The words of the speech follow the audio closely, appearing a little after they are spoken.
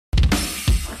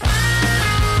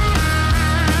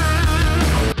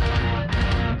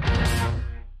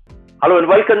Hello and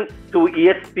welcome to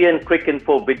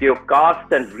ESPNcricinfo video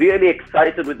cast, and really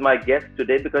excited with my guest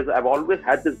today because I've always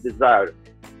had this desire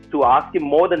to ask him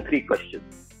more than 3 questions.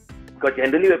 Because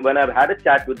generally when I've had a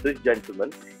chat with this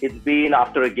gentleman, it's been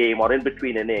after a game or in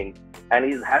between innings, and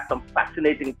he's had some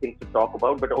fascinating things to talk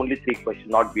about, but only 3 questions,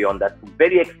 not beyond that. So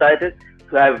very excited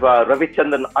to have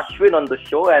Ravichandran Ashwin on the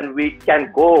show, and we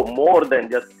can go more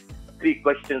than just 3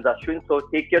 questions, Ashwin. So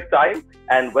take your time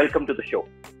and welcome to the show.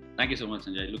 Thank you so much,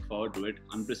 Sanjay. I look forward to it.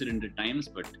 Unprecedented times,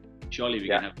 but surely we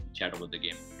can have a chat about the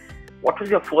game. What was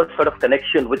your first sort of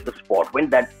connection with the sport? When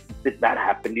did that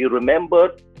happen? Do you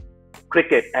remember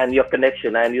cricket and your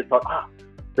connection, and you thought,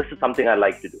 this is something I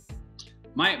like to do?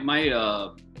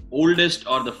 My oldest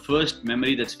or the first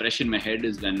memory that's fresh in my head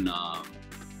is when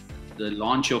the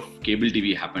launch of cable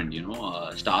TV happened.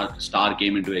 Star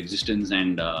came into existence,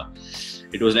 and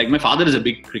it was like, my father is a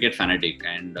big cricket fanatic,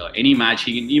 and any match,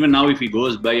 even now if he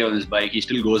goes by on his bike, he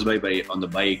still goes by on the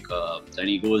bike, and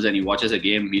he goes and he watches a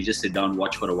game, he'll just sit down,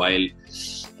 watch for a while,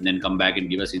 and then come back and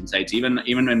give us insights. Even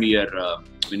when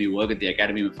we work at the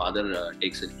academy, my father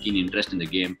takes a keen interest in the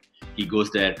game. He goes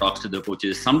there, talks to the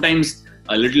coaches, sometimes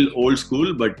a little old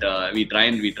school, but we try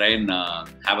and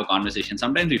have a conversation.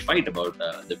 Sometimes we fight about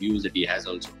the views that he has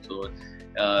also. So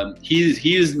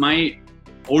he is my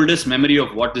oldest memory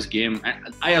of what this game.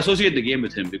 I associate the game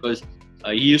with him because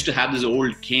he used to have this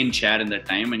old cane chair in that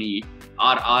time, and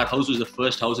our house was the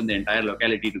first house in the entire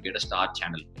locality to get a Star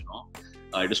channel.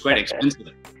 It was quite expensive.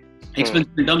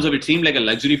 Expensive in terms of, it seemed like a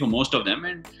luxury for most of them,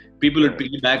 and people would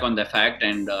piggyback on the fact.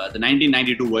 And the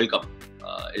 1992 World Cup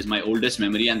is my oldest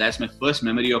memory, and that's my first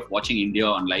memory of watching India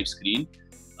on live screen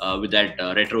with that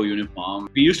retro uniform.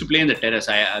 We used to play in the terrace.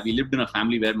 We lived in a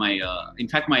family where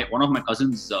one of my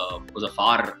cousins was a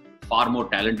far more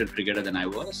talented cricketer than I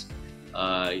was.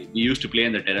 We used to play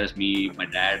in the terrace, me, my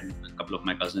dad, a couple of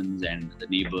my cousins, and the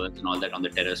neighbors and all that on the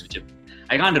terrace, which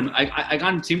I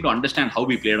can't seem to understand how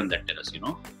we played on that terrace.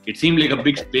 It seemed like a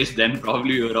big space then.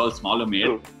 Probably we were all smaller made.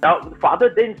 Now,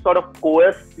 father didn't sort of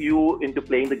coerce you into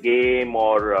playing the game,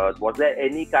 or was there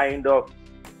any kind of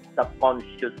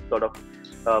subconscious sort of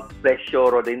pressure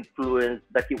or the influence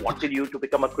that he wanted you to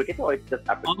become a cricketer, or it just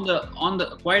happened? On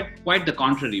the quite the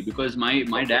contrary, because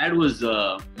my dad was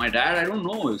I don't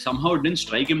know, somehow it didn't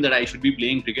strike him that I should be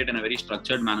playing cricket in a very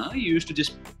structured manner. He used to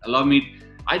just allow me.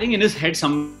 I think in his head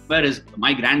somewhere is,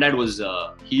 my granddad was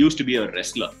he used to be a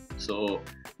wrestler, so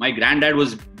my granddad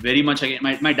was very much again.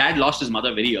 My dad lost his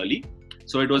mother very early,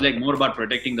 so it was like more about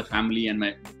protecting the family, and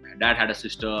my dad had a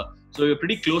sister, so we were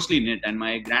pretty closely knit, and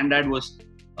my granddad was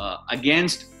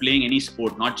against playing any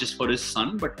sport, not just for his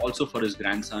son, but also for his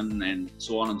grandson, and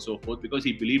so on and so forth, because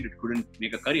he believed it couldn't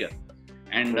make a career.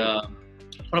 And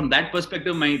from that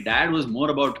perspective, my dad was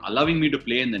more about allowing me to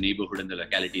play in the neighborhood and the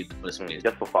locality in the first place.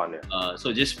 Just for fun, yeah.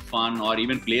 So just fun, or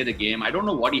even play the game. I don't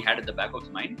know what he had at the back of his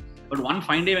mind, but one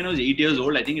fine day when I was 8 years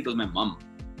old, I think it was my mum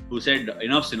who said,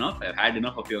 enough's enough. I've had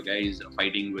enough of your guys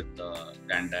fighting with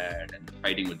granddad and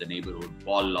fighting with the neighborhood.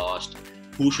 Ball lost.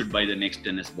 Who should buy the next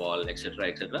tennis ball, etc.,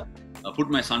 etc. Put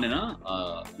my son in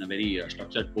a very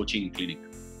structured coaching clinic.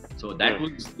 So that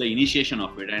was the initiation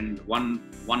of it. And one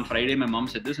Friday, my mom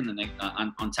said this, and then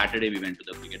on Saturday we went to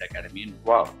the cricket academy. And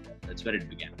wow, that's where it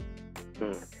began.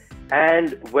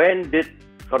 And when did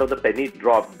sort of the penny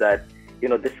drop that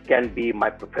this can be my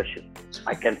profession?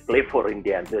 I can play for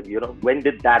India. And when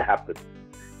did that happen?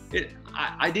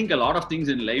 I think a lot of things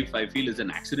in life I feel is an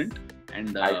accident.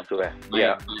 And I swear.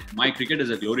 My cricket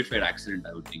is a glorified accident,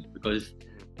 I would think, because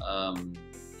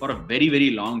for a very,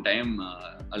 very long time,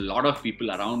 a lot of people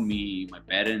around me, my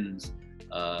parents,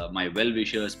 my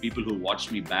well-wishers, people who watched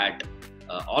me bat,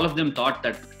 all of them thought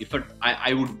that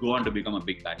I would go on to become a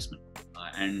big batsman.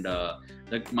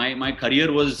 My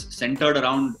career was centered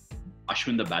around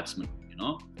Ashwin the batsman.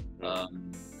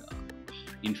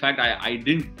 In fact, I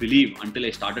didn't believe until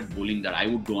I started bowling that I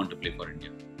would go on to play for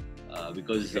India,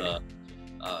 because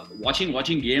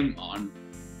watching game on,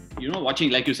 watching,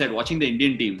 like you said, watching the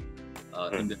Indian team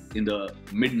in the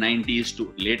mid 90s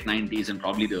to late 90s and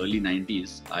probably the early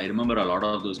 90s. I remember a lot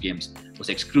of those games. It was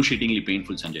excruciatingly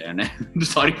painful, Sanjay, and I'm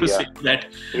sorry to say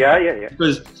that. Yeah.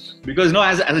 Because no,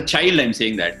 as a child, I'm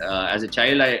saying that. As a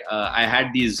child, I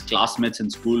had these classmates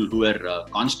in school who were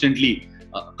constantly.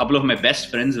 A couple of my best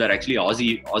friends were actually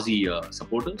Aussie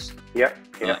supporters.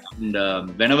 And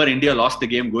whenever India lost the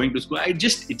game going to school, it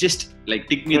just like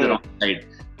ticked me the wrong side.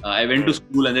 I went to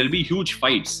school and there'll be huge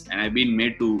fights, and I've been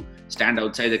made to stand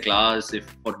outside the class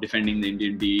for defending the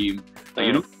Indian team.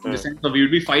 In the sense of we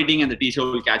would be fighting and the teacher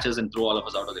will catch us and throw all of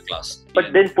us out of the class.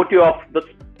 But then put you off the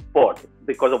sport.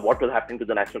 because of what was happening to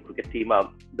the national cricket team,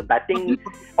 the batting,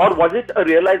 or was it a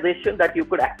realization that you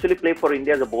could actually play for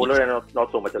India as a bowler and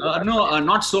not so much as a batsman? No,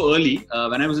 not so early.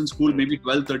 When I was in school, maybe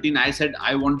 12, 13, I said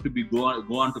I want to go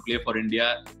on to play for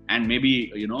India, and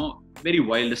maybe, very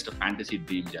wildest of fantasy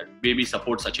dreams. Yeah. Maybe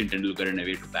support Sachin Tendulkar in a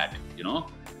way to bat,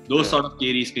 Those sort of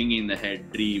theories clinging in the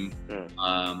head, dream.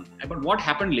 But what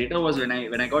happened later was when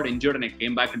I got injured and I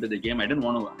came back into the game, I didn't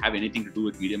want to have anything to do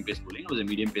with medium pace bowling. I was a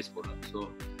medium pace bowler. So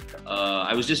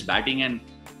I was just batting, and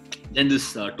then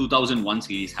this 2001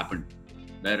 series happened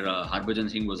where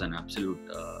Harbhajan Singh was an absolute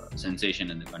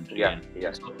sensation in the country. Yeah.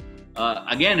 So,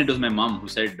 again, it was my mom who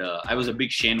said, I was a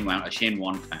big Shane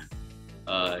Warne fan.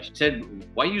 She said,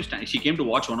 why you stand? She came to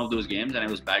watch one of those games and I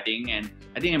was batting, and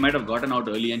I think I might have gotten out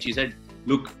early, and she said,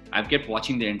 look, I've kept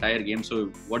watching the entire game, so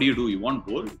what do? You want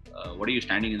goal? What are you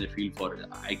standing in the field for?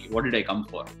 What did I come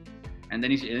for? And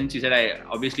then she said,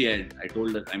 I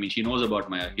told her, she knows about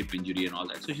my hip injury and all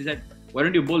that. So she said, why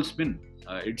don't you bowl spin?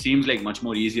 It seems like much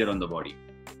more easier on the body.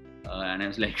 And I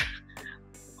was like,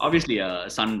 obviously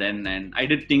son then, and I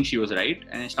did think she was right,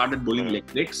 and I started bowling leg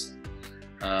breaks.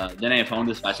 Then I found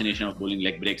this fascination of bowling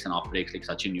leg breaks and off breaks like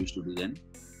Sachin used to do then.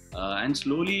 And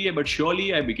slowly but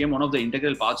surely, I became one of the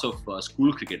integral parts of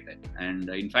school cricket. And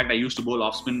in fact, I used to bowl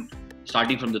off spin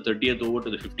starting from the 30th over to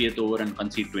the 50th over and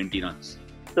concede 20 runs.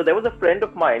 So there was a friend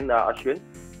of mine, Ashwin,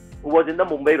 who was in the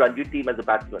Mumbai Ranji team as a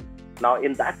batsman. Now,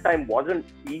 in that time, wasn't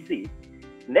easy.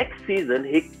 Next season,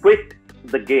 he quit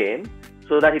the game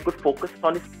so that he could focus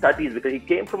on his studies, because he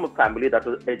came from a family that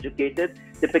was educated,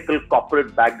 typical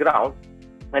corporate background,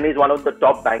 and he's one of the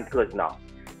top bankers now.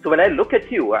 So when I look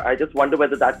at you, I just wonder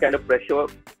whether that kind of pressure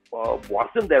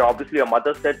wasn't there. Obviously, your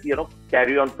mother said,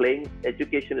 carry on playing,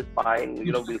 education is fine,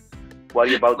 we'll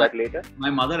worry about that later. My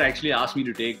mother actually asked me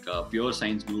to take a pure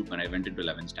science group when I went into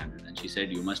 11th standard, and she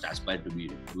said, you must aspire to be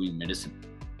doing medicine.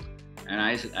 And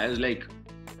I was like,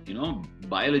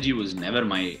 biology was never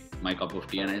my cup of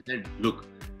tea. And I said, look,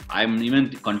 I'm even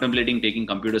contemplating taking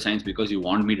computer science because you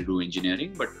want me to do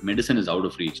engineering, but medicine is out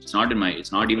of reach. It's not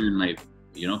even in my,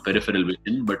 peripheral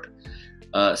vision. But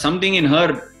something in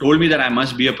her told me that I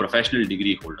must be a professional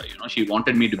degree holder. She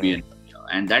wanted me to be an engineer,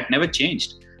 and that never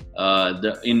changed.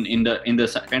 In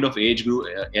the kind of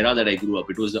era that I grew up,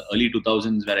 it was the early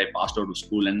 2000s where I passed out of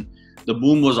school, and the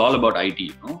boom was all about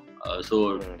IT.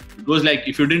 So it was like,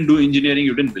 if you didn't do engineering,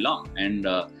 you didn't belong. And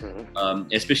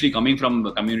especially coming from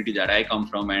the community that I come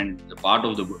from, and the part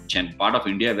of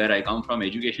India where I come from,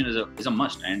 education is a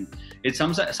must. And it's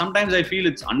sometimes I feel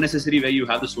it's unnecessary where you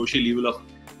have the social evil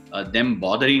of them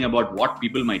bothering about what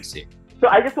people might say. So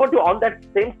I just want to, on that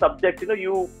same subject,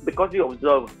 because you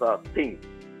observe things,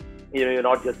 you're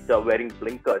not just wearing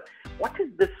blinkers. What is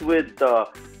this with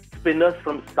spinners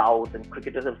from South and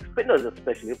cricketers and spinners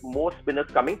especially, more spinners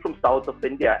coming from South of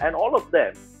India, and all of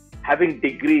them having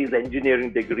degrees,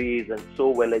 engineering degrees, and so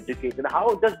well educated?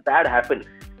 How does that happen?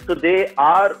 So they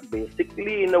are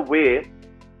basically, in a way,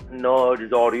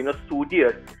 nerds or,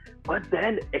 studious, but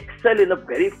then excel in a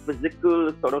very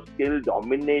physical, sort of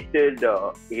skill-dominated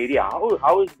area.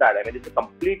 How is that? It's a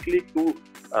completely two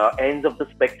ends of the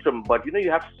spectrum, but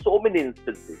you have so many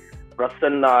instances.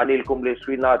 Prasanna, Anil Kumble,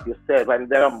 Srinath, yourself, and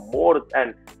there are more,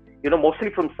 and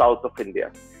mostly from south of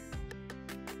India.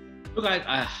 Look,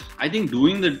 I think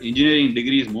doing the engineering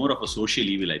degree is more of a social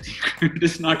evil. I think it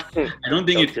is not. I don't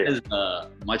think it has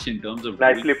much in terms of.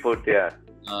 Nicely put, yeah.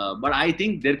 But I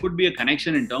think there could be a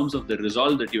connection in terms of the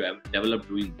resolve that you have developed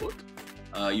doing both.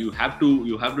 You have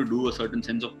to do a certain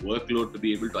sense of workload to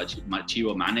be able to achieve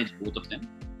or manage both of them.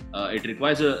 It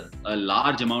requires a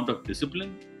large amount of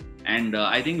discipline, and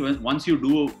I think once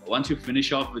you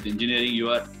finish off with engineering, you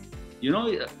are,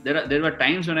 there were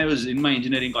times when I was in my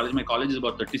engineering college. My college is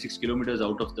about 36 kilometers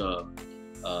out of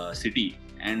the city,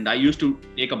 and I used to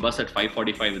take a bus at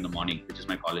 5:45 in the morning, which is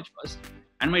my college bus.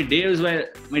 And my days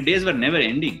were never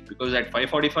ending, because at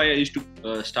 5:45 I used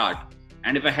to start,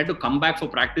 and if I had to come back for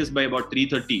practice by about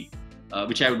 3:30,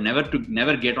 which I would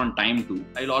never get on time to,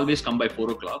 I'll always come by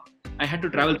 4 o'clock. I had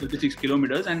to travel 36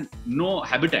 kilometers and no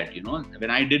habitat. When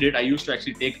I did it, I used to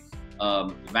actually take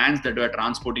vans that were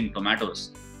transporting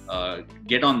tomatoes,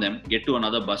 get on them, get to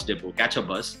another bus depot, catch a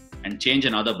bus, and change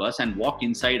another bus, and walk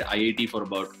inside IIT for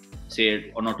about,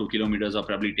 say, 1 or 2 kilometers, or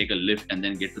probably take a lift and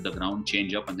then get to the ground,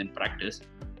 change up, and then practice.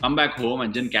 Come back home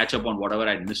and then catch up on whatever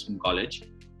I'd missed in college.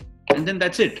 And then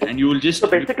that's it. And you will just... So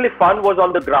basically fun was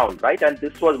on the ground, right? And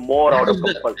this was more out of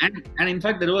compulsion. And in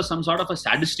fact, there was some sort of a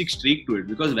sadistic streak to it,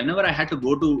 because whenever I had to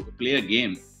go to play a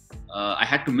game, I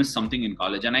had to miss something in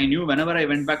college. And I knew whenever I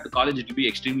went back to college, it would be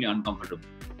extremely uncomfortable.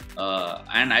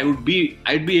 and I'd be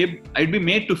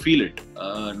made to feel it.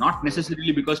 Not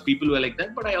necessarily because people were like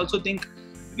that, but I also think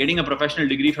getting a professional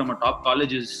degree from a top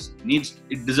college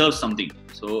it deserves something.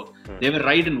 So they were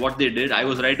right in what they did. I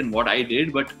was right in what I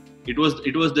did, but it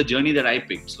was the journey that I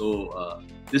picked. So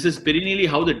this is perennially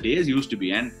how the days used to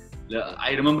be. And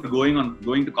I remember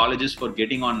going to colleges for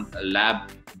getting on lab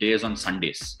days on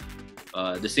Sundays.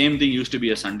 The same thing used to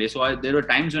be a Sunday. So there were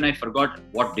times when I forgot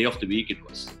what day of the week it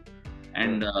was.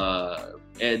 And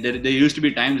there used to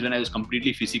be times when I was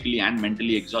completely physically and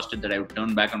mentally exhausted that I would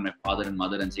turn back on my father and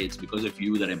mother and say, it's because of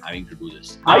you that I'm having to do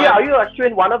this. Are you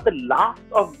Ashwin, one of the last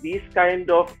of these kind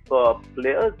of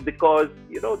players? Because,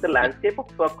 the landscape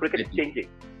of cricket is changing.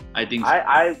 I think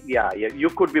so. You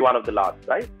could be one of the last,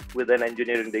 right? With an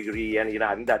engineering degree and,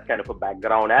 having that kind of a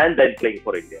background and then playing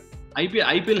for India.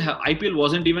 IPL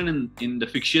wasn't even in the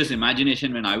fictitious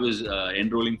imagination when I was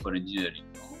enrolling for engineering.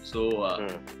 So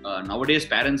nowadays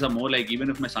parents are more like, even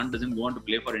if my son doesn't go on to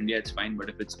play for India, it's fine. But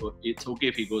if it's okay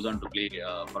if he goes on to play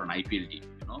for an IPL team,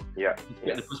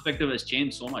 The perspective has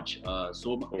changed so much.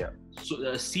 So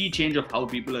a sea change of how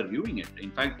people are viewing it.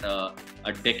 In fact, a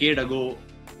decade ago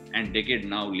and decade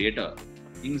now later,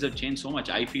 things have changed so much.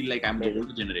 I feel like I'm the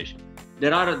older generation.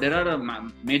 There are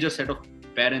a major set of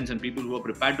parents and people who are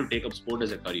prepared to take up sport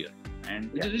as a career,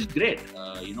 and which is great.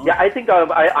 I think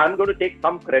I'm going to take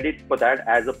some credit for that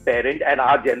as a parent and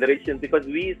our generation, because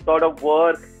we sort of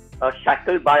were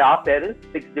shackled by our parents,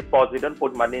 fixed deposit and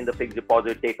put money in the fixed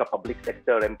deposit, take a public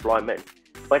sector employment.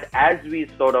 But as we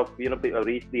sort of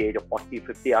reach the age of 40,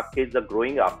 50, our kids are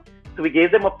growing up. So we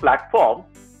gave them a platform,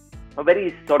 a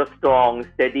very sort of strong,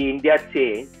 steady India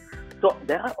change. So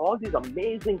there are all these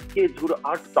amazing kids who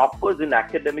are toppers in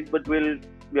academics, but will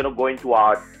go into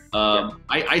art.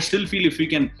 I still feel if we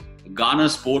can garner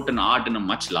sport and art in a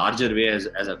much larger way as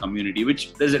a community,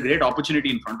 which there's a great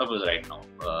opportunity in front of us right now.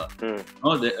 And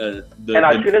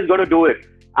Ashwin is going to do it.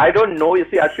 I don't know. You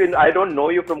see, Ashwin, I don't know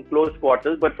you from close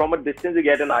quarters, but from a distance you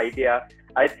get an idea.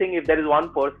 I think if there is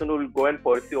one person who will go and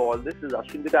pursue all this, is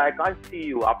Ashwin. Because I can't see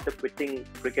you after quitting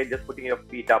cricket, just putting your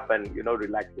feet up and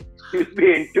relaxing. You'll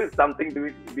be into something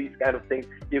doing these kind of things.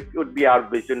 You could be our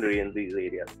visionary in these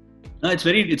areas. No, it's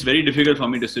very difficult for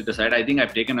me to sit aside. I think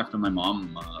I've taken after my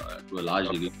mom to a large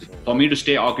degree. For me to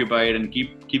stay occupied and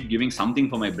keep giving something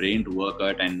for my brain to work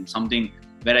at, and something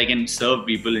where I can serve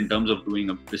people in terms of doing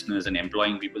a business and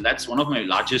employing people. That's one of my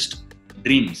largest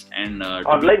dreams. And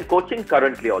online coaching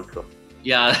currently also.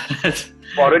 Yeah.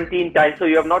 Quarantine time. So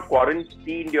you have not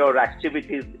quarantined your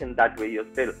activities in that way. You're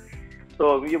still.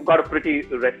 So you've got a pretty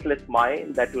restless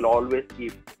mind that will always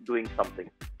keep doing something.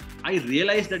 I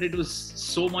realized that it was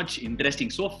so much interesting,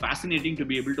 so fascinating to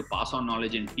be able to pass on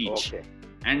knowledge and teach. Okay.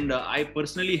 And I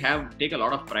personally take a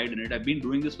lot of pride in it. I've been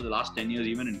doing this for the last 10 years,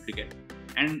 even in cricket.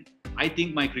 And I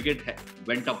think my cricket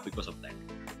went up because of that.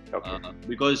 Okay.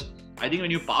 Because I think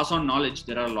when you pass on knowledge,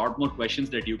 there are a lot more questions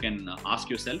that you can ask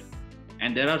yourself.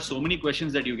 And there are so many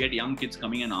questions that you get young kids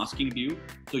coming and asking to you.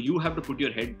 So you have to put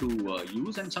your head to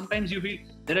use. And sometimes you feel,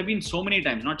 there have been so many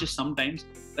times, not just sometimes,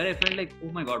 where I felt like,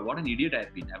 oh my God, what an idiot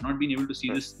I've been. I've not been able to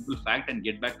see this simple fact and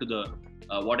get back to the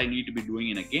what I need to be doing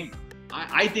in a game.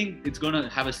 I think it's going to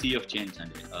have a sea of change,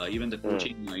 Sanjay. Even the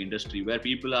coaching industry, where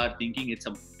people are thinking it's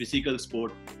a physical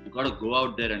sport, you've got to go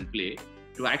out there and play,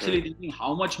 to actually thinking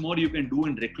how much more you can do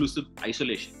in reclusive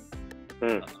isolation.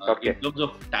 In terms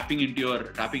of tapping into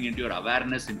your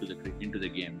awareness into the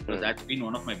game, because that's been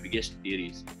one of my biggest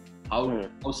theories. How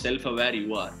self-aware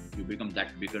you are, you become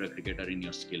that bigger a cricketer in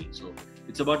your skill. So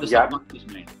it's about the subconscious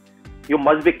mind. You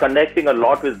must be connecting a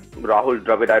lot with Rahul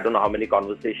Dravid. I don't know how many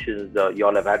conversations you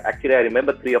all have had. Actually, I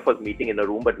remember 3 of us meeting in a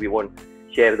room, but we won't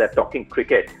share that, talking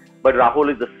cricket. But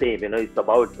Rahul is the same, it's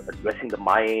about addressing the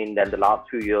mind, and the last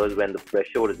few years when the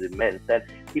pressure is immense. And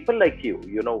people like you,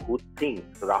 who think,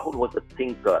 Rahul was a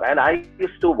thinker. And I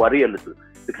used to worry a little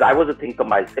because I was a thinker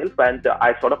myself, and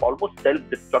I sort of almost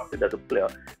self-destructed as a player.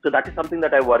 So that is something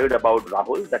that I worried about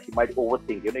Rahul, that he might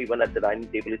overthink, even at the dining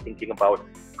table, he's thinking about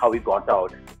how he got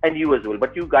out, and you as well.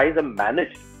 But you guys have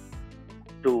managed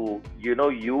to,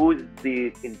 use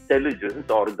the intelligence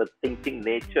or the thinking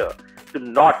nature to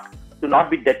not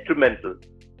be detrimental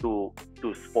to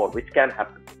sport, which can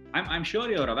happen. I'm sure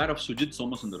you're aware of Sujit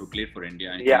Somasundar, who played for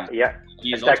India. And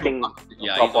He's also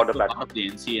part of the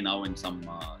NCA now in some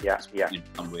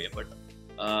way. But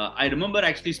I remember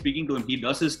actually speaking to him. He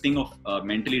does his thing of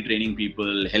mentally training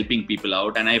people, helping people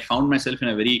out. And I found myself in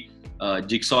a very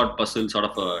jigsaw puzzle sort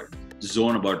of a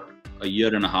zone about a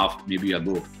year and a half maybe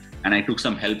ago. And I took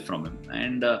some help from him.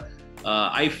 And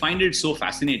I find it so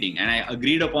fascinating. And I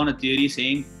agreed upon a theory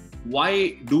saying,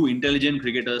 why do intelligent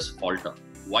cricketers falter?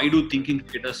 why do thinking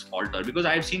cricketers falter? Because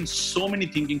I've seen so many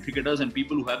thinking cricketers and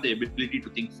people who have the ability to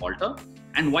think falter.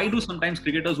 And why do sometimes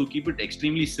cricketers who keep it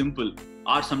extremely simple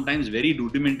or sometimes very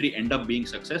rudimentary end up being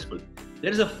successful?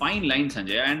 There is a fine line,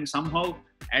 Sanjay, and somehow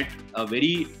at a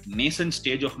very nascent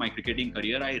stage of my cricketing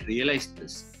career, I realized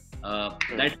this,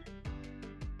 that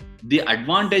the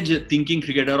advantage a thinking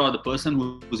cricketer or the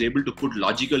person who's able to put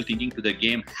logical thinking to the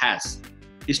game has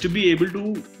is to be able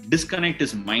to disconnect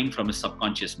his mind from his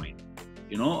subconscious mind.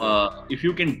 If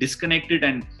you can disconnect it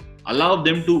and allow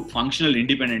them to function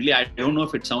independently. I don't know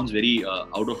if it sounds very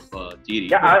out of theory.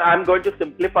 Yeah, I'm going to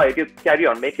simplify it. You carry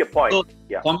on, make your point. So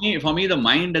for me, the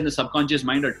mind and the subconscious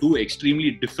mind are two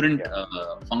extremely different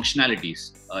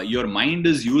functionalities. Your mind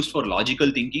is used for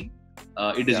logical thinking.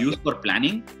 It is used for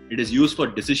planning. It is used for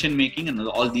decision making and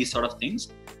all these sort of things.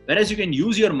 Whereas you can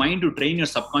use your mind to train your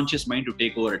subconscious mind to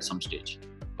take over at some stage.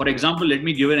 For example, let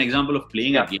me give an example of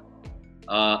playing a game.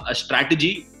 A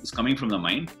strategy is coming from the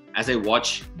mind. As I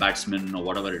watch batsmen or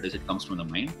whatever it is, it comes from the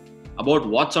mind. About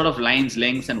what sort of lines,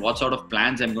 lengths, and what sort of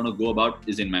plans I'm going to go about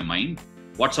is in my mind.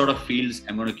 What sort of fields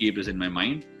I'm going to keep is in my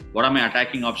mind. What are my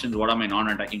attacking options? What are my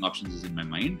non-attacking options is in my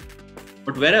mind.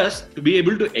 But whereas to be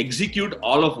able to execute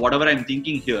all of whatever I'm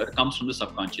thinking here comes from the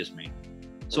subconscious mind.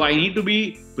 So I need to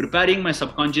be preparing my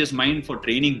subconscious mind for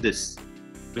training this,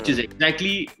 which is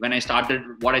exactly what I started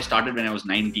when I was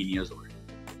 19 years old.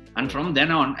 And from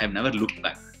then on, I've never looked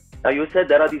back. Now, you said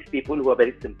there are these people who are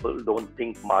very simple, don't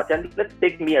think much. And let's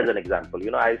take me as an example.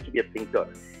 I used to be a thinker.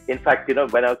 In fact,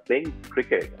 when I was playing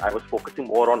cricket, I was focusing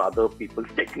more on other people's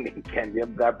technique and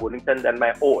their bowling than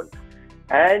my own.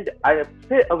 And I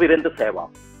say Virendra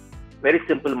Sehwag, very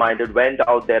simple-minded, went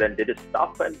out there and did his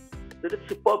stuff and did it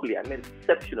superbly. I mean,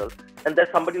 exceptional. And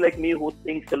there's somebody like me who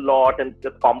thinks a lot and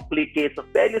complicates a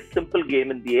fairly simple game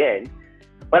in the end.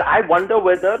 But I wonder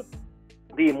whether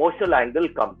the emotional angle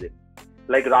comes in.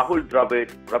 Like Rahul Dravid,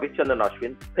 Ravichandran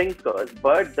Ashwin, thinkers,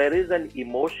 but there is an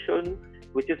emotion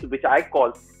which I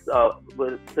call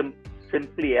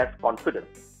simply as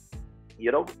confidence.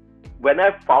 When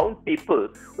I've found people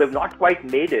who have not quite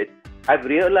made it, I've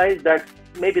realized that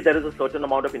maybe there is a certain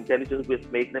amount of intelligence which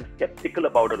makes them skeptical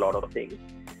about a lot of things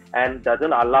and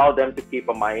doesn't allow them to keep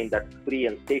a mind that's free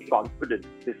and stay confident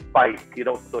despite,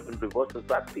 certain reversals.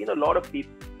 So I've seen a lot of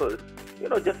people,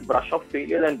 just brush off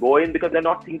failure and go in because they're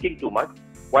not thinking too much,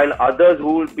 while others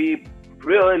who will be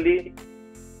really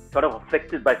sort of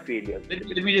affected by failure. Let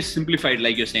me just simplify it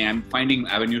like you're saying. I'm finding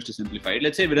avenues to simplify it.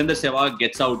 Let's say Virendra Sehwag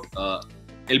gets out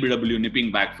LBW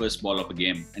nipping back first ball of a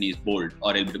game and he's bowled,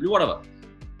 or LBW, whatever.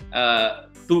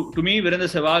 To me, Virendra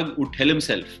Sehwag would tell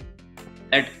himself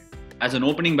that as an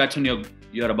opening batsman,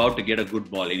 you're about to get a good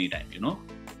ball anytime,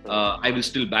 I will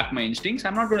still back my instincts.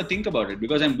 I'm not going to think about it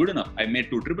because I'm good enough. I made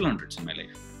 2 triple hundreds in my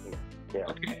life. Yeah.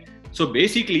 Okay. So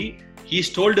basically, he's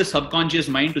told his subconscious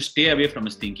mind to stay away from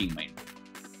his thinking mind.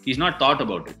 He's not thought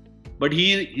about it. But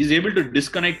he's able to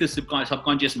disconnect his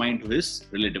subconscious mind to his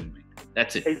relative mind.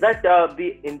 That's it. Is that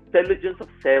the intelligence of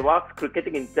Sehwag's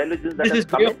cricketing intelligence that has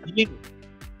come in?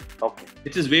 Okay.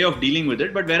 It's his way of dealing with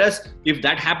it. But whereas if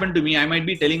that happened to me, I might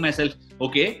be telling myself,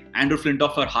 okay, Andrew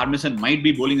Flintoff or Harmison might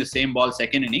be bowling the same ball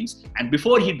second innings. And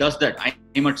before he does that, I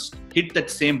must hit that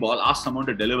same ball, ask someone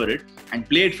to deliver it and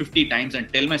play it 50 times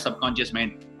and tell my subconscious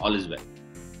mind all is well.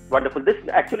 Wonderful. This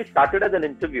actually started as an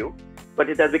interview, but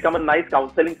it has become a nice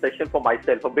counseling session for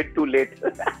myself, a bit too late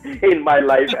in my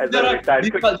life as a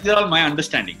retired cricketer. These are all my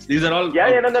understandings. These are all...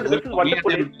 No, this is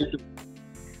wonderful.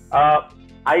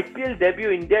 IPL debut,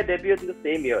 India debut is in the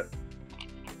same year.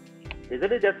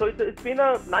 Isn't it? So it's been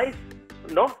a nice,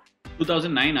 no?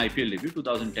 2009 IPL debut,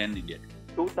 2010 India.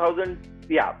 2000,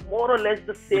 more or less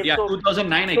the same. But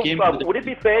 2009 I came to would it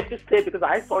be fair to say, because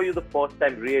I saw you the first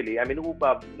time really, I mean,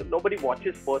 nobody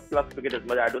watches first class cricket as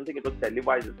much. I don't think it was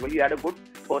televised as well. You had a good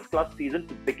first class season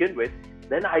to begin with.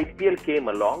 Then IPL came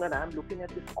along and I'm looking at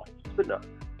this off spinner,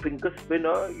 finger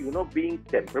spinner, being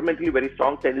temperamentally very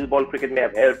strong. Tennis ball cricket may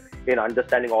have helped in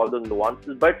understanding all those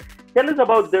nuances. But tell us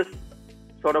about this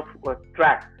sort of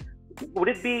track. Would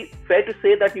it be fair to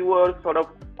say that you were sort of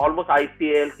almost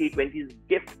IPL, T20's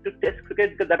gift to Test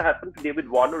cricket? Because that happened to David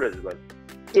Warner as well,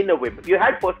 in a way. You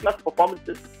had first-class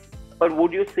performances, but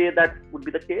would you say that would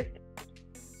be the case?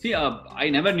 See, I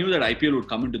never knew that IPL would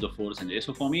come into the fore, Sanjay.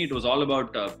 So for me, it was all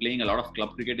about playing a lot of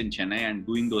club cricket in Chennai and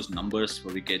doing those numbers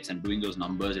for wickets and doing those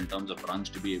numbers in terms of runs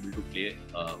to be able to play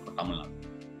for Tamil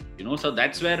Nadu. So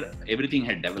that's where everything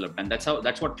had developed, and that's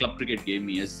what club cricket gave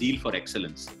me, a zeal for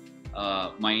excellence.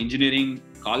 My engineering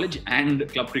college and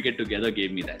club cricket together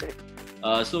gave me that.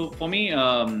 So for me,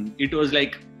 it was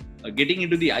like getting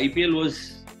into the IPL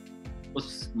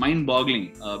was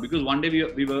mind-boggling because one day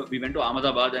we went to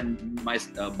Ahmedabad and my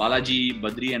Balaji,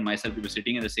 Badri and myself, we were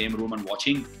sitting in the same room and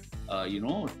watching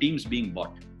teams being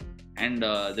bought. And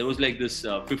there was like this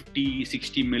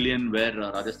 50-60 million where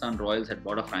Rajasthan Royals had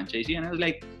bought a franchisee, and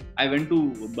I went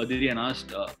to Badri and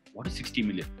asked, what is 60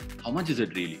 million? How much is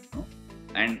it really?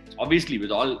 And obviously,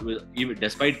 even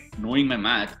despite knowing my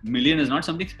math, million is not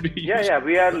something that we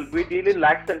use. We deal in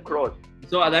lakhs and crores.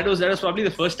 So that was probably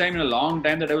the first time in a long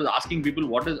time that I was asking people,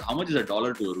 how much is a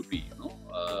dollar to a rupee?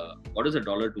 What is a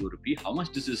dollar to a rupee? How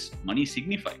much does this money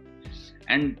signify?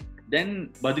 And then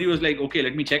Badri was like, okay,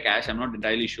 let me check, Ash. I'm not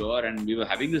entirely sure. And we were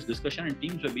having this discussion and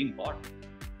teams were being bought.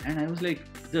 And I was like,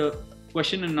 the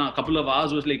question in a couple of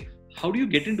hours was like, how do you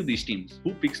get into these teams?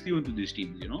 Who picks you into these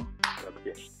teams,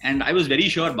 Okay. And I was very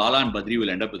sure Bala and Badri will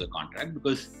end up with a contract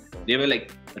because they were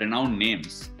like renowned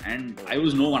names. And I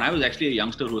was no one. I was actually a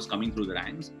youngster who was coming through the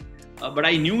ranks. But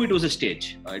I knew it was a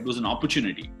stage. It was an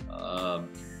opportunity.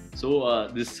 So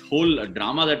this whole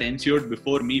drama that ensued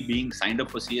before me being signed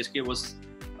up for CSK was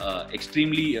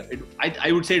extremely,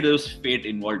 I would say there was fate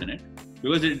involved in it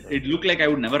because it looked like I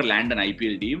would never land an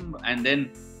IPL team. And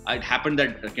then it happened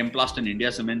that Chemplast and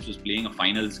India Cements was playing a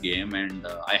finals game, and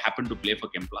I happened to play for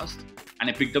Chemplast, and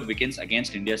I picked up wickets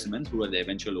against India Cements, who were the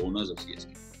eventual owners of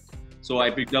CSK. So I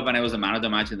picked up and I was the man of the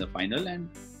match in the final, and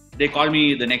they called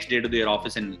me the next day to their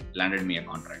office and landed me a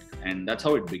contract, and that's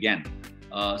how it began.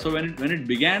 So when it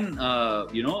began,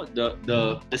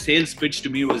 the sales pitch to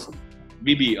me was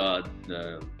Bibi,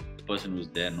 the person who's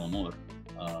there no more.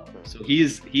 So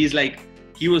he's like,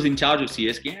 he was in charge of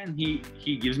CSK, and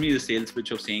he gives me the sales pitch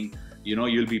of saying,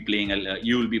 you'll be playing,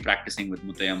 you will be practicing with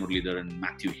Muthaiya Muralidhar and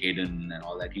Matthew Hayden and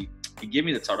all that. He gave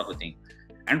me that sort of a thing,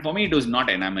 and for me it was not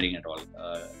enamoring at all,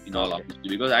 in all honesty,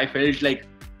 because I felt like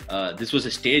this was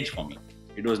a stage for me.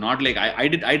 It was not like I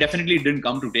definitely didn't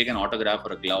come to take an autograph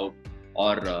or a glove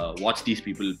or watch these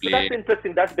people play. So that's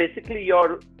interesting. That's basically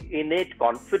your innate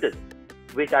confidence,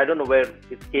 which I don't know where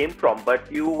it came from,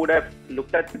 but you would have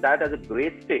looked at that as a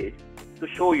great stage to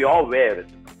show your wares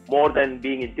more than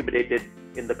being intimidated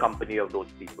in the company of those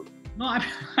people. No,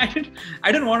 I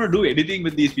didn't want to do anything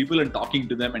with these people and talking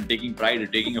to them and taking pride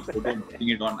and taking a photo and putting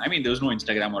it on. I mean, there was no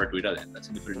Instagram or a Twitter then. That's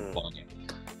a different ballgame.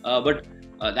 But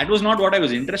that was not what I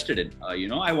was interested in.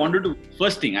 I wanted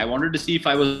to see if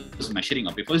I was measuring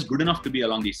up, if I was good enough to be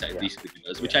along these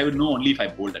cricketers, which I would know only if I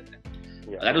bowled at them.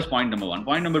 That was point number one.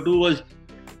 Point number two was,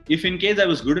 if in case I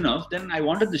was good enough, then I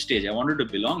wanted the stage. I wanted to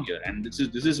belong here, and this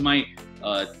is my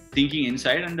thinking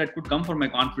inside, and that could come from my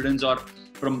confidence or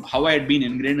from how I had been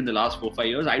ingrained in the last 4-5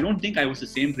 years. I don't think I was the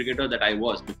same cricketer that I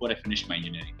was before I finished my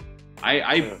engineering.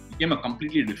 I became a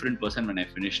completely different person when I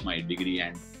finished my degree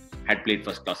and had played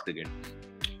first class cricket.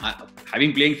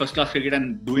 Having playing first class cricket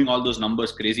and doing all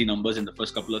those crazy numbers in the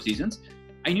first couple of seasons,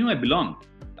 I knew I belonged.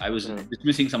 I was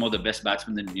dismissing some of the best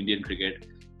batsmen in Indian cricket.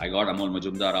 I got Amol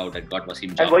Majumdar out. I got Wasim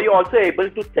Jaffer. And were you also able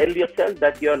to tell yourself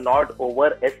that you're not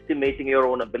overestimating your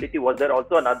own ability? Was there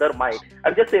also another mind?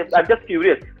 I'm just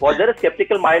curious. Was there a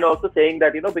skeptical mind also saying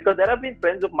that, because there have been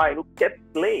friends of mine who kept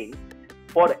playing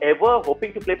forever,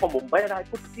 hoping to play for Mumbai, and I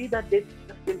could see that they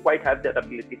just didn't quite have that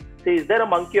ability. So is there a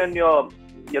monkey on your,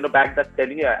 back that's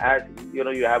telling you,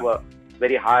 you have a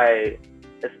very high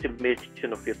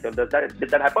estimation of yourself? Did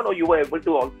that happen, or you were able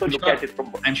to also look at it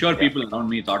from? I'm sure people around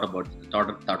me thought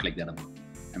like that about me.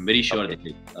 I'm very sure they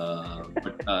did,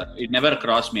 but it never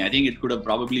crossed me. I think it could have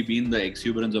probably been the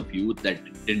exuberance of youth that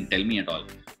didn't tell me at all.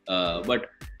 But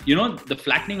the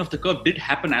flattening of the curve did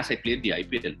happen as I played the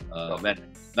IPL,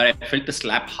 where I felt the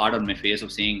slap hard on my face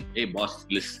of saying, "Hey boss,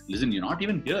 listen, you're not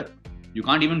even here. You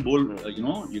can't even bowl,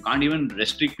 you can't even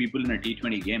restrict people in a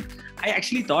T20 game." I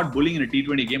actually thought bowling in a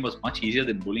T20 game was much easier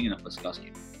than bowling in a first class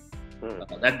game.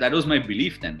 That was my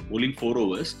belief then, bowling 4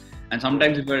 overs. And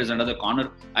sometimes if there is another corner,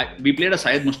 we played a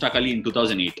Syed Mushtaq Ali in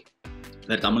 2008,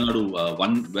 where Tamil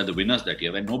Nadu were the winners that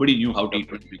year, where nobody knew how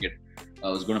T20 cricket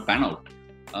was going to pan out.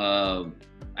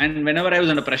 And whenever I was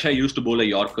under pressure, I used to bowl a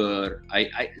Yorker.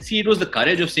 I see, it was the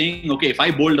courage of saying, okay, if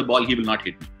I bowl the ball, he will not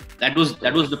hit me. That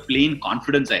was the plain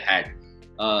confidence I had.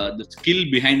 The skill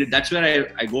behind it, that's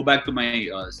where I go back to my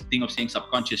thing of saying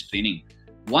subconscious training.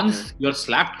 Once you're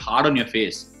slapped hard on your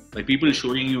face by people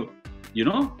showing you,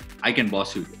 I can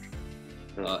boss you.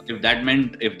 If that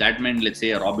meant, let's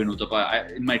say, a Robin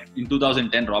Uthappa, in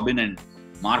 2010, Robin and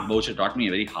Mark Boucher taught me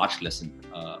a very harsh lesson.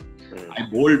 I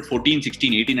bowled 14,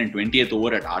 16, 18 and 20th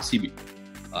over at RCB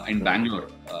in Bangalore.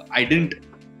 I didn't,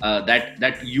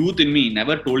 that youth in me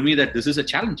never told me that this is a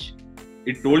challenge.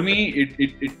 It told me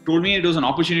it was an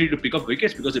opportunity to pick up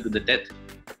wickets because it was the death.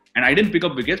 And I didn't pick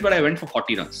up wickets, but I went for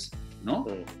 40 runs,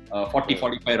 40,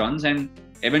 45 runs. And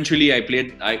eventually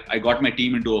I got my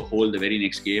team into a hole the very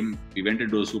next game. We went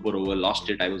into a super over, lost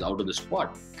it. I was out of the squad.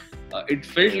 It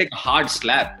felt like a hard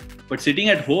slap. But sitting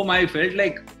at home, I felt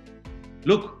like,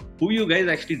 look, who you guys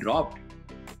actually dropped.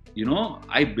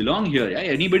 I belong here. Yeah?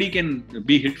 Anybody can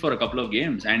be hit for a couple of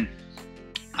games. And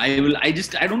I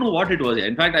don't know what it was.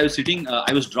 In fact, I was sitting,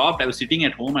 I was dropped. I was sitting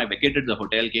at home. I vacated the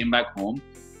hotel, came back home.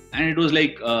 And it was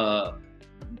like,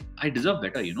 I deserve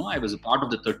better. I was a part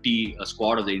of the 30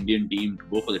 squad of the Indian team to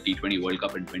go for the T20 World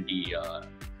Cup in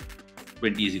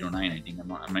 2009, I think. I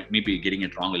might maybe getting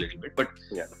it wrong a little bit, but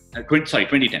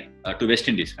 2010 to West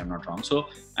Indies, if I'm not wrong. So,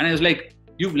 and I was like,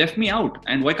 you've left me out,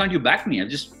 and why can't you back me? I've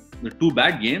just 2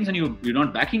 bad games, and you're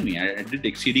not backing me. I did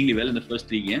exceedingly well in the first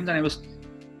 3 games, and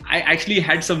I actually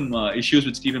had some issues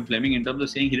with Stephen Fleming in terms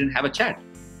of saying he didn't have a chat.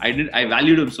 I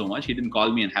valued him so much. He didn't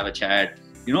call me and have a chat.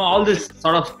 All this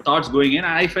sort of thoughts going in,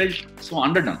 and I felt so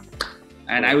underdone.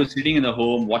 And I was sitting in the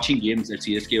home watching games that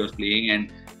CSK was playing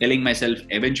and telling myself,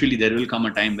 eventually there will come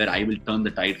a time where I will turn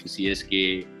the tide for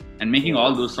CSK, and making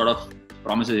all those sort of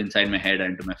promises inside my head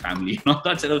and to my family.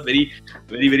 That sort of very,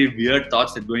 very, very weird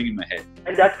thoughts that going in my head.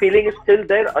 And that feeling is still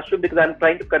there, Ashwin, because I'm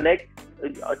trying to connect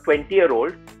a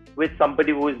 20-year-old with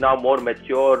somebody who is now more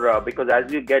mature, because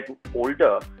as you get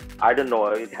older, I don't know,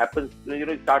 it happens,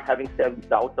 you start having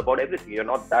self-doubts about everything. You're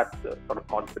not that sort of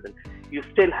confident. You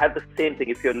still have the same thing.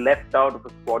 If you're left out of a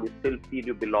squad, you still feel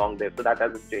you belong there. So that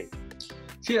hasn't changed.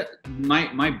 See,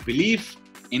 my belief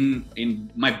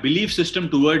in my belief system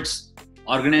towards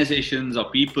organizations or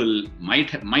people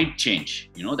might change.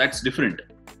 That's different.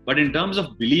 But in terms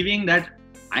of believing that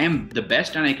I am the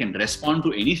best and I can respond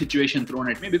to any situation thrown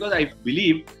at me, because I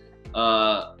believe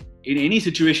in any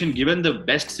situation, given the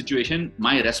best situation,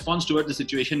 my response towards the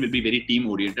situation will be very team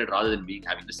oriented rather than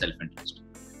having the self-interest.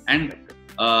 And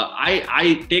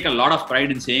I take a lot of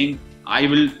pride in saying I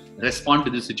will respond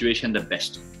to this situation the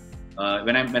best.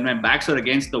 When my backs are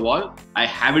against the wall, I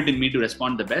have it in me to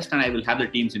respond the best, and I will have the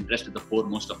team's interest at the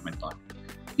foremost of my thought.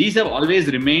 These have always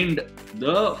remained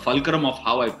the fulcrum of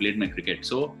how I played my cricket.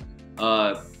 So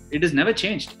it has never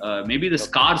changed. Maybe the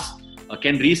scars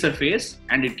can resurface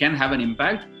and it can have an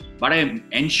impact, but I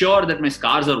ensure that my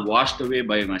scars are washed away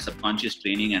by my subconscious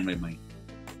training and my mind.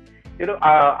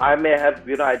 I may have,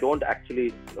 I don't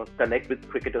actually connect with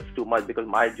cricketers too much, because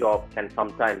my job can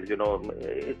sometimes,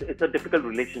 it's a difficult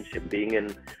relationship being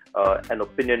in an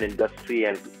opinion industry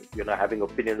and, having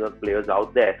opinions on players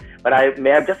out there. But I may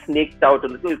have just sneaked out a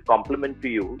little compliment to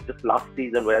you just last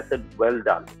season where I said, well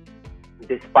done,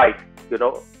 despite,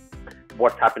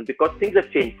 what's happened, because things have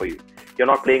changed for you. You're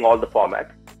not playing all the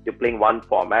formats. You're playing one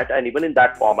format. And even in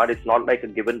that format, it's not like a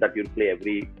given that you'll play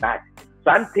every match.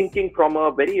 So I'm thinking from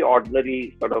a very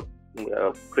ordinary sort of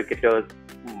cricketer's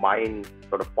mind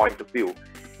sort of point of view,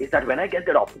 is that when I get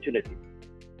that opportunity,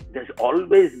 there's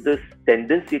always this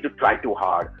tendency to try too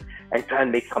hard and try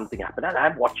and make something happen. And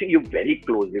I'm watching you very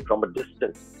closely from a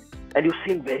distance, and you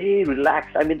seem very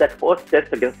relaxed. I mean, that first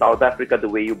test against South Africa, the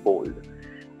way you bowled,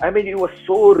 I mean, you were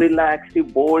so relaxed, you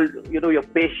bowled, you're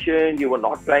patient, you were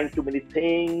not trying too many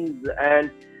things, and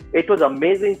it was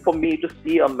amazing for me to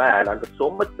see a man under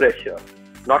so much pressure,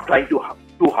 not trying too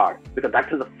hard, because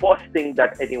that is the first thing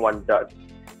that anyone does.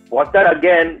 Was that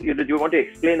again, do you want to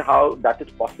explain how that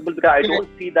is possible? Because I don't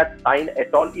see that sign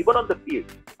at all, even on the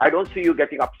field. I don't see you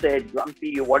getting upset,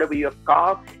 grumpy, or whatever you have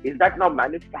calm. Is that now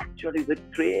manufactured? Is it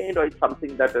trained, or is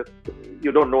something that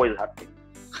you don't know is happening?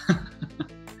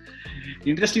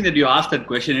 Interesting that you asked that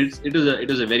question. It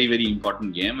is a very, very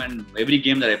important game, and every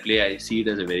game that I play, I see it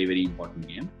as a very, very important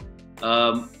game.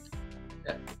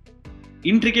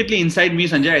 Intricately inside me,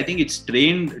 Sanjay, I think it's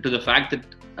trained to the fact that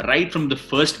right from the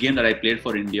first game that I played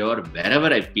for India, or wherever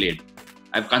I played,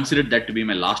 I've considered that to be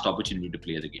my last opportunity to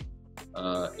play the game.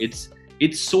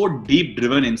 It's so deep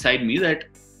driven inside me that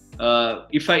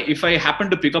if I happen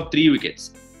to pick up 3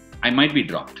 wickets, I might be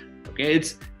dropped. Okay,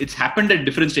 it's happened at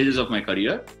different stages of my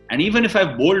career, and even if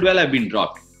I've bowled well, I've been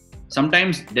dropped.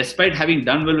 Sometimes, despite having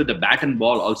done well with the bat and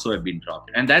ball, also I've been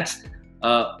dropped, and that's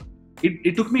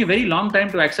it took me a very long time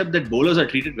to accept that bowlers are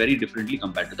treated very differently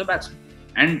compared to the batsmen,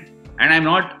 and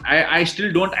I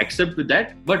still don't accept with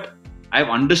that, but I've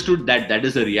understood that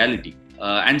is a reality,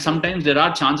 and sometimes there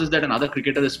are chances that another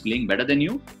cricketer is playing better than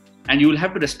you, and you will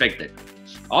have to respect that.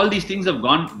 All these things have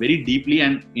gone very deeply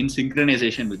and in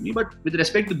synchronization with me. But with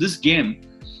respect to this game,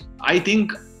 I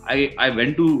think I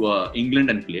went to England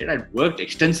and played. I worked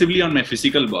extensively on my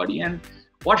physical body. And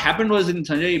what happened was, in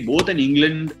Sanjay, both in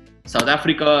England, South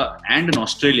Africa, and in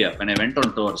Australia, when I went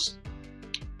on tours,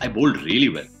 I bowled really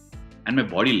well. And my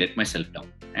body let myself down.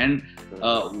 And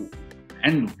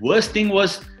worst thing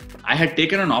was, I had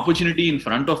taken an opportunity in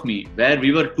front of me where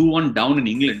we were 2-1 down in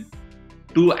England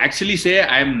to actually say,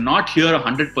 I'm not here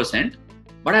 100%,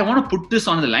 but I want to put this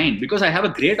on the line because I have a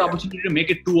great opportunity to make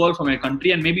it 2-2 for my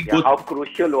country and maybe go. How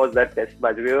crucial was that test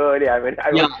match? Really, I mean,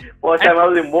 first time I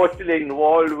was emotionally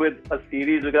involved with a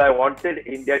series because I wanted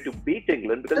India to beat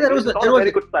England because it was not a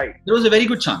very good side. There was a very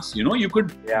good chance, you know, you could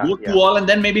go 2-2 and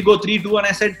then maybe go 3-2. And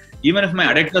I said, even if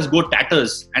my adductors go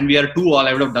tatters and we are 2-2,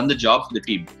 I would have done the job for the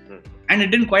team. And it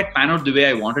didn't quite pan out the way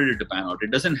I wanted it to pan out.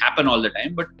 It doesn't happen all the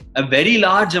time, but a very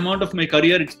large amount of my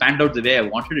career, it's panned out the way I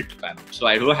wanted it to pan out. So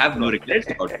I do have no regrets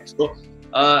about it. So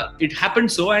it happened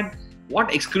so. And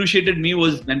what excruciated me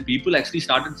was when people actually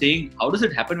started saying, how does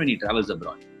it happen when he travels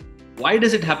abroad? Why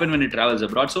does it happen when he travels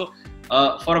abroad? So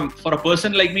for a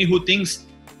person like me who thinks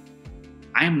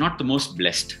I am not the most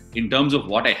blessed in terms of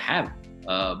what I have,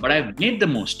 but I've made the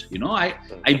most, you know, I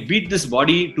beat this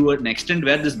body to an extent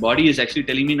where this body is actually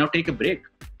telling me now take a break,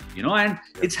 you know, and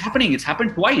it's happening. It's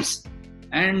happened twice.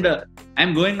 And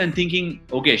I'm going and thinking,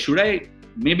 okay, should I,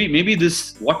 maybe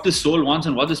this, what this soul wants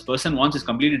and what this person wants is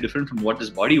completely different from what this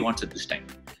body wants at this time.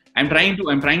 I'm trying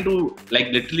to like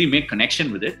literally make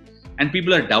connection with it. And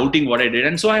people are doubting what I did.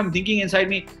 And so I'm thinking inside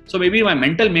me, so maybe my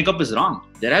mental makeup is wrong.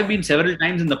 There have been several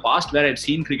times in the past where I've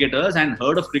seen cricketers and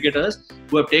heard of cricketers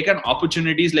who have taken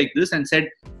opportunities like this and said,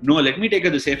 no, let me take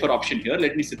the safer option here.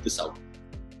 Let me sit this out.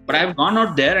 But I've gone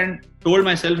out there and told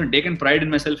myself and taken pride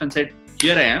in myself and said,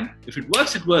 here I am. If it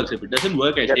works, it works. If it doesn't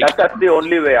work, I take it. That's the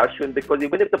only way, Ashwin, because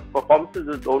even if the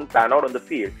performances don't pan out on the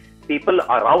field, people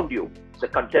around you, the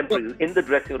contemporaries in the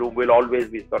dressing room will always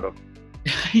be sort of,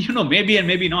 you know, maybe and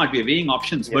maybe not. We're weighing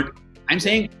options. But I'm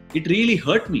saying it really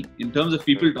hurt me in terms of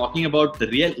people talking about the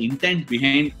real intent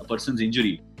behind a person's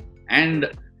injury.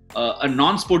 And a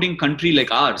non-sporting country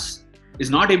like ours is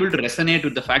not able to resonate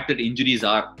with the fact that injuries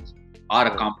are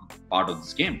a common part of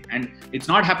this game. And it's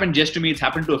not happened just to me. It's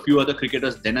happened to a few other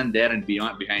cricketers then and there and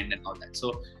behind and all that.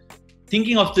 So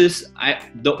thinking of this,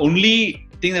 the only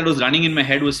thing that was running in my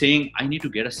head was saying, I need to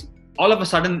get a... All of a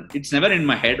sudden, it's never in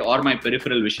my head or my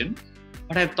peripheral vision.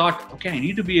 But I've thought, okay, I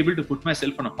need to be able to put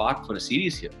myself on a park for a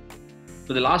series here.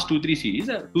 For the last two series,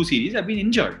 I've been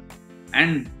injured.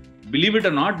 And believe it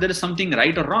or not, there is something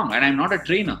right or wrong. And I'm not a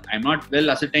trainer. I'm not well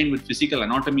ascertained with physical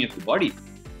anatomy of the body.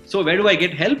 So where do I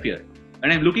get help here?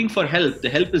 When I'm looking for help, the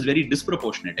help is very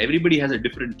disproportionate. Everybody has a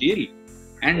different theory.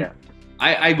 And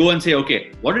I go and say,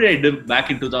 okay, what did I do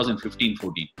back in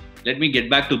 2015-14? Let me get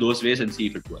back to those ways and see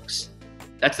if it works.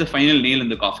 That's the final nail in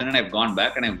the coffin. And I've gone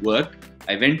back and I've worked.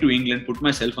 I went to England, put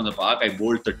myself on the park. I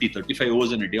bowled 30-35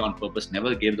 overs in a day on purpose,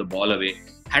 never gave the ball away,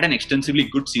 had an extensively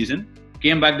good season,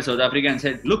 came back to South Africa and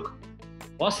said, look,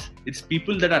 boss, it's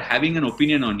people that are having an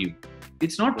opinion on you.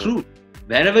 It's not true.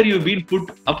 Wherever you've been put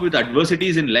up with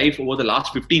adversities in life over the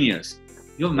last 15 years,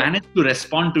 you've managed to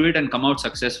respond to it and come out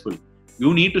successful.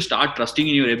 You need to start trusting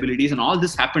in your abilities. And all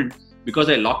this happened because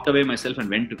I locked away myself and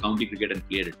went to county cricket and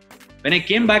played it. When I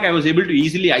came back, I was able to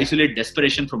easily isolate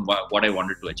desperation from what I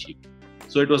wanted to achieve.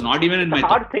 So it was not even in my... It's a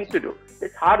hard thing to do.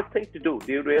 It's a hard thing to do.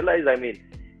 Do you realize? I mean,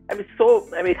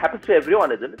 it happens to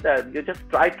everyone, isn't it? You just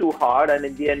try too hard and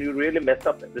in the end you really mess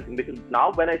up everything. Because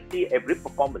now when I see every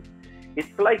performance,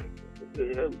 it's like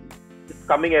it's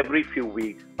coming every few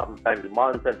weeks, sometimes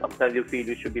months, and sometimes you feel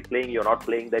you should be playing, you're not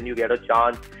playing, then you get a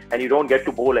chance and you don't get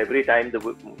to bowl every time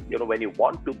when you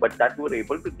want to, but that we're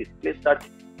able to display such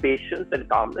patience and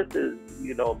calmness is,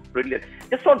 brilliant.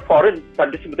 Just on foreign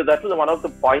conditions, because that was one of the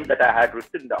points that I had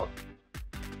written down.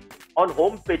 On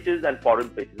home pitches and foreign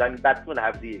pitches, I mean, batsmen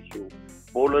have the issue,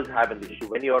 bowlers have an issue.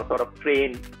 When you're sort of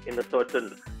trained in a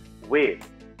certain way,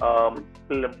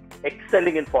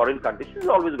 excelling in foreign conditions is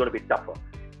always going to be tougher.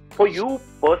 For you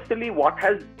personally, what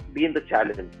has been the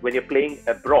challenge when you're playing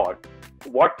abroad?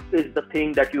 What is the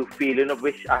thing that you feel,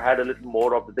 wish I had a little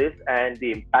more of this and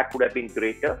the impact would have been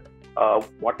greater?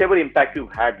 Whatever impact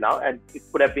you've had now, and it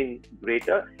could have been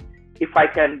greater if I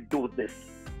can do this.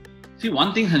 See,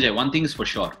 one thing, Sanjay, one thing is for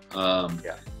sure.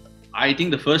 I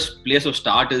think the first place of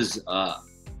start is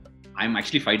I'm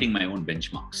actually fighting my own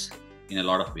benchmarks in a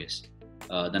lot of ways.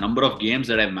 The number of games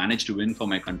that I've managed to win for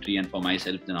my country and for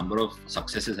myself, the number of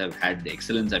successes I've had, the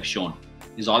excellence I've shown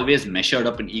is always measured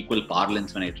up in equal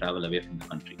parlance when I travel away from the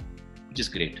country, which is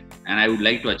great. And I would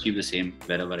like to achieve the same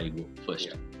wherever I go first.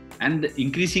 Yeah. And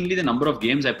increasingly, the number of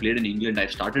games I played in England,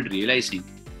 I've started realizing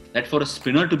that for a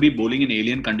spinner to be bowling in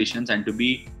alien conditions and to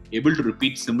be able to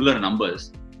repeat similar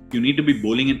numbers, you need to be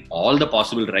bowling in all the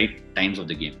possible right times of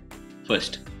the game,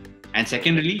 first. And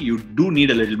secondly, you do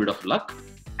need a little bit of luck.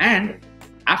 And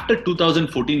after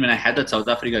 2014, when I had that South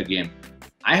Africa game,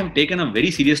 I have taken a very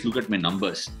serious look at my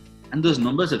numbers. and those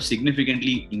numbers have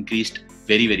significantly increased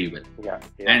very, very well. Yeah.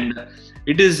 And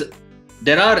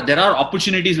there are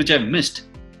opportunities which I've missed,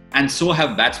 and so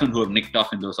have batsmen who have nicked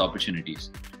off in those opportunities.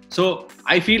 So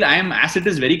I feel I am, as it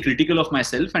is, very critical of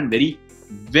myself, and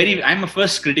I'm a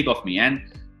first critic of me. And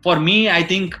for me, I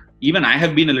think even I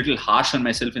have been a little harsh on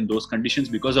myself in those conditions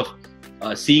because of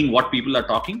seeing what people are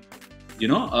talking.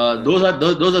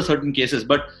 Those are certain cases.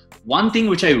 But one thing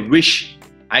which I wish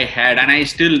I had, and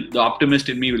the optimist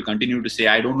in me will continue to say,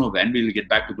 I don't know when we will get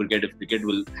back to cricket. If cricket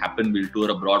will happen, we'll tour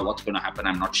abroad. What's going to happen,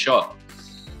 I'm not sure.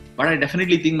 But I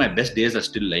definitely think my best days are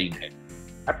still lying ahead.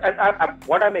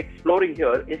 What I'm exploring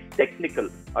here is technical,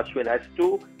 Ashwin, as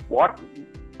to what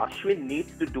Ashwin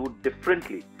needs to do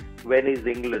differently when he's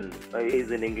in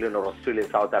England or Australia,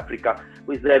 South Africa.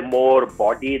 Is there more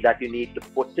body that you need to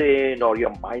put in, or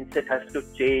your mindset has to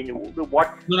change?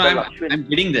 I'm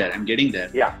getting there.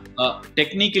 Yeah.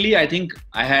 Technically, I think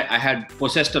I had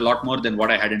possessed a lot more than what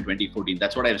I had in 2014.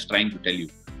 That's what I was trying to tell you.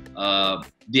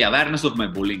 The awareness of my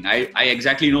bowling. I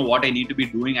exactly know what I need to be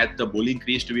doing at the bowling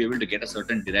crease to be able to get a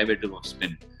certain derivative of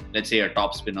spin. Let's say a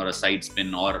top spin or a side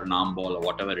spin or an arm ball or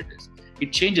whatever it is.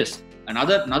 It changes.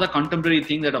 Another contemporary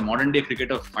thing that a modern day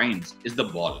cricketer finds is the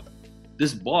ball.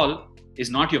 This ball is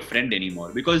not your friend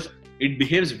anymore because it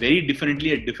behaves very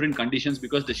differently at different conditions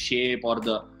because the shape or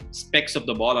the specs of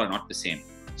the ball are not the same.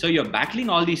 So you're battling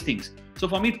all these things. So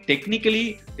for me,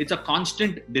 technically, it's a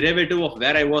constant derivative of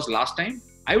where I was last time.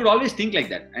 I would always think like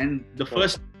that. And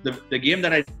the game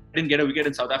that I didn't get a wicket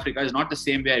in South Africa is not the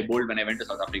same way I bowled when I went to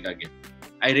South Africa again.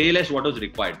 I realized what was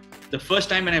required. The first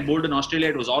time when I bowled in Australia,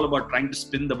 it was all about trying to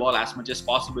spin the ball as much as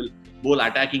possible, bowl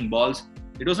attacking balls.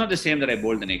 It was not the same that I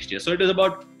bowled the next year. So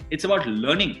it's about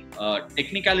learning.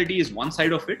 Technicality is one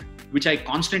side of it, which I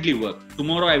constantly work.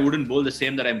 Tomorrow, I wouldn't bowl the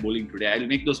same that I'm bowling today. I'll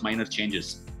make those minor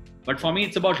changes. But for me,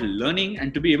 it's about learning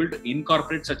and to be able to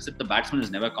incorporate such that the batsman is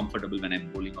never comfortable when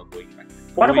I'm bowling or going back.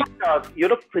 What about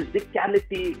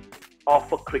physicality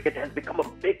of a cricket has become a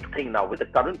big thing now with the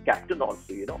current captain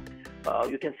also,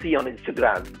 you can see on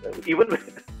Instagram, even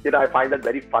with, I find that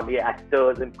very funny,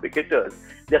 actors and cricketers,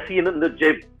 they're seen in the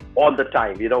gym all the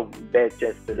time, bare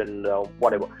chested and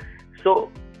whatever.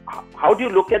 So how do you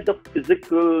look at the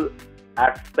physical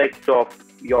aspect of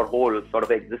your whole sort of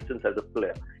existence as a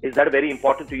player? Is that very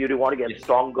important to you? Do you want to get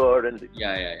stronger? And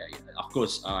Yeah. Of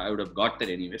course, I would have got that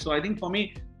anyway. So I think for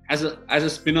me, as a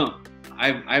spinner,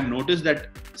 I've noticed that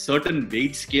certain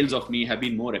weight scales of me have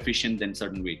been more efficient than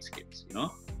certain weight scales.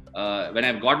 When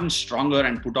I've gotten stronger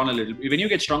and put on when you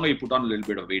get stronger, you put on a little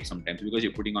bit of weight sometimes because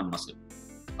you're putting on muscle.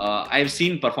 I've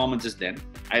seen performances then.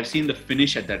 I've seen the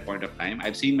finish at that point of time.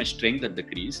 I've seen my strength at the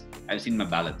crease. I've seen my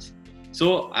balance.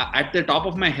 So at the top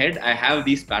of my head, I have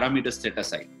these parameters set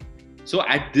aside. So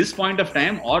at this point of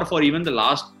time, or for even the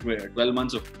last 12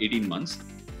 months or 18 months,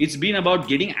 it's been about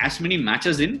getting as many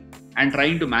matches in and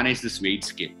trying to manage this weight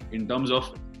scale in terms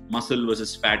of muscle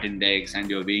versus fat index and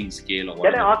your weighing scale or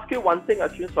whatever. Can I ask you one thing,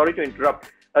 Ashwin? Sorry to interrupt.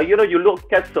 You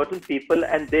look at certain people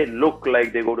and they look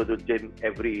like they go to the gym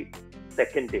every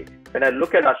second day. When I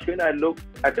look at Ashwin, I look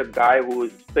at a guy who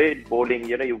is fit bowling.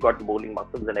 You've got bowling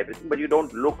muscles and everything, but you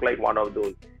don't look like one of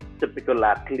those typical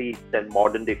athletes and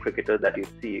modern day cricketers that you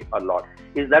see a lot.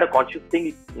 Is that a conscious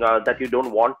thing that you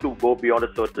don't want to go beyond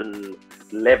a certain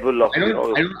level of?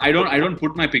 I don't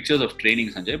put my pictures of training,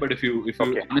 Sanjay. But if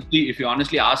you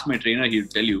honestly ask my trainer, he'll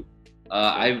tell you.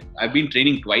 I've been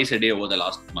training twice a day over the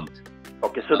last month.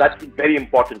 Okay, so that's very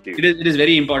important to you. It is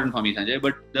very important for me, Sanjay.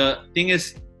 But the thing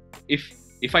is,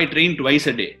 if I train twice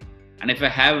a day, and if I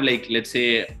have let's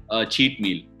say a cheat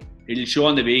meal, it'll show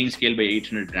on the weighing scale by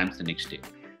 800 grams the next day.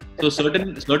 So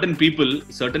certain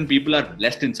people are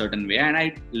blessed in certain way, and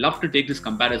I love to take this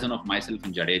comparison of myself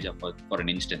and Jadeja for an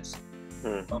instance.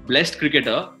 A blessed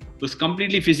cricketer who's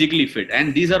completely physically fit,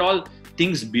 and these are all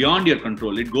things beyond your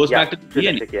control. It goes back to the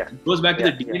DNA. Yeah. It goes back to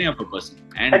the DNA of a person.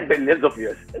 And billions of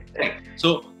years.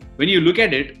 So when you look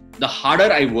at it, the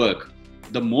harder I work,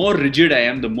 the more rigid I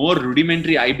am, the more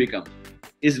rudimentary I become,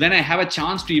 is when I have a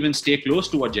chance to even stay close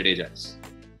to what Jadeja is.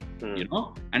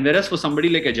 And whereas for somebody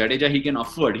like a Jadeja, he can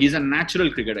afford, he's a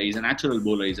natural cricketer, he's a natural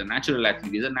bowler, he's a natural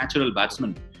athlete, he's a natural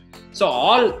batsman. So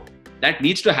all that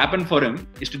needs to happen for him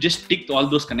is to just stick all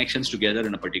those connections together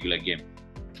in a particular game.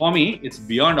 For me, it's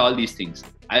beyond all these things.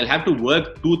 I'll have to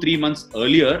work 2-3 months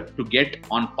earlier to get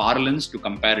on parlance to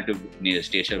comparative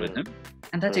stature with him.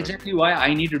 And that's exactly why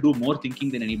I need to do more thinking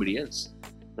than anybody else.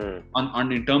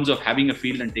 In terms of having a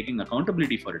field and taking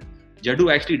accountability for it.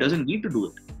 Jadu actually doesn't need to do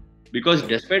it. Because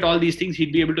despite all these things,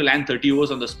 he'd be able to land 30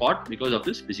 overs on the spot because of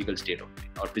his physical state of mind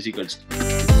or physical state.